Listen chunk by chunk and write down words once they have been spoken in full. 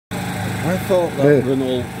I thought that was an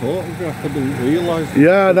old photograph, I didn't realise.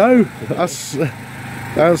 Yeah, I know. That's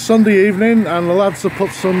Sunday evening, and the lads have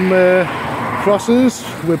put some crosses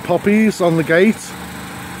with poppies on the gate.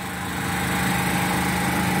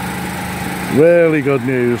 Really good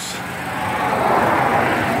news.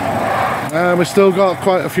 And we've still got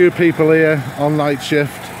quite a few people here on night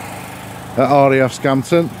shift at RAF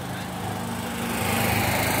Scampton.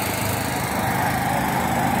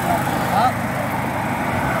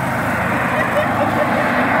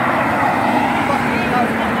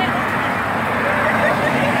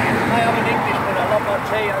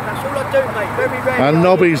 And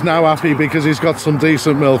Nobby's now happy because he's got some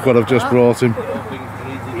decent milk what I've just brought him.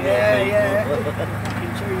 Yeah.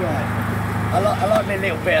 I like my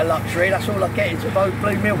little bit of luxury. That's all I get is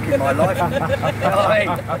blue milk in my life. You know what I mean?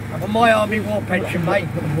 On my army war pension, mate,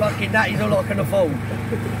 fucking that is all I can afford.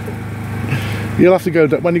 You'll have to go,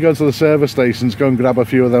 when you go to the service stations, go and grab a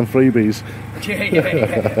few of them freebies.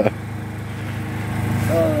 Yeah.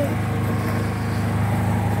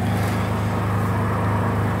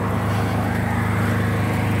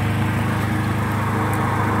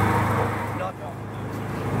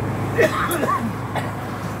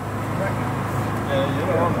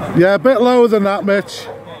 Yeah, a bit lower than that, Mitch.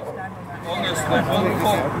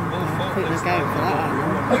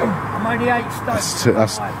 I'm only 8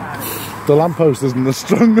 stones. The lamppost isn't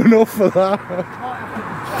strong enough for that.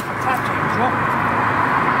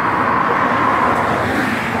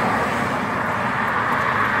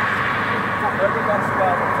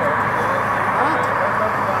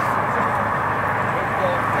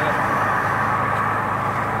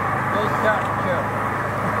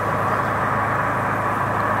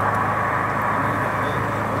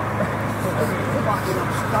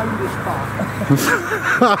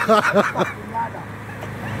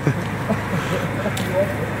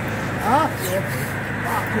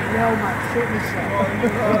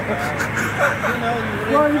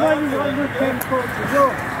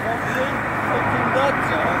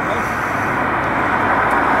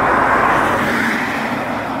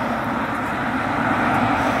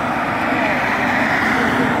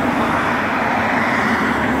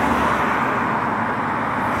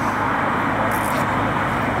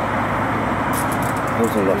 I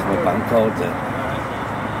also lost my bank card then.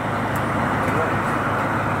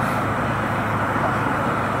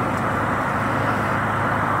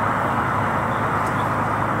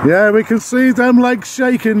 Yeah, we can see them legs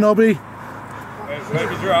shaking, Nobby. I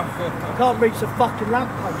can't reach the fucking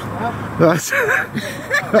lamppost now.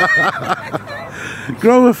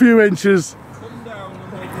 Grow a few inches. Come down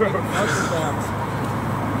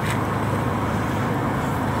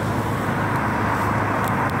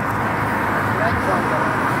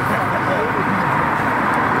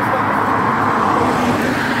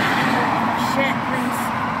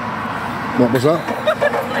What was that?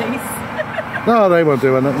 Please. No, they won't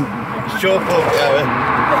do anything. It's your fault, Gary.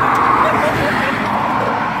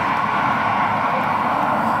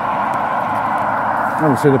 I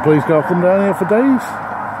haven't seen a police car come down here for days.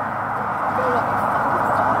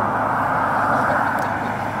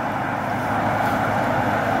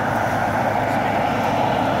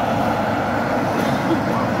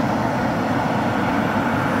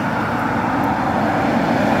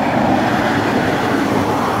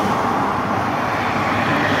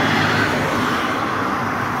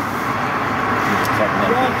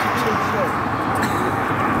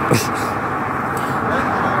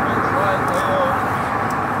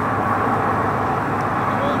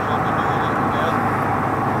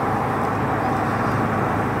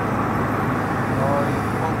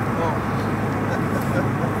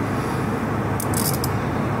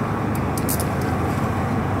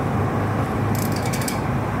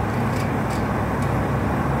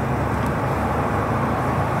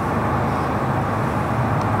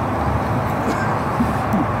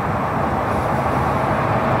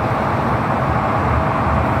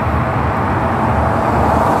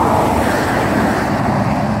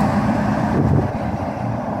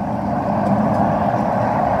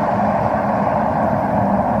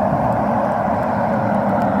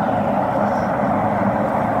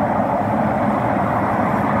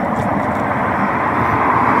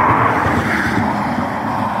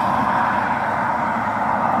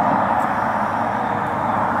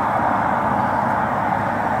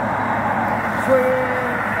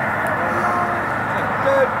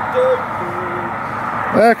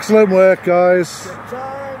 Excellent work, guys. The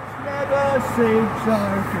times never seem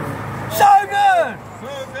so good. So good!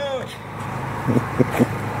 So good!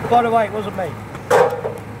 By the way, it wasn't me.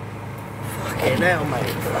 Fucking hell,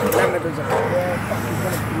 mate. Remember there's a... Yeah,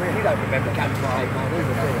 fucking... You don't remember Camp 5, man, do you?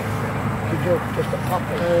 angel, just a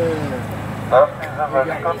puppy. That is a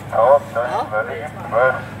very good thought, I'm very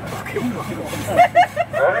impressed.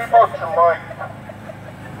 Very much liked.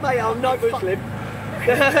 Mate, I'm no Muslim.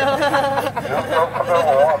 You talk about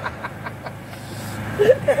what?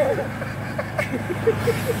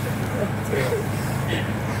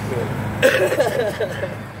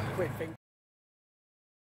 Quick thing.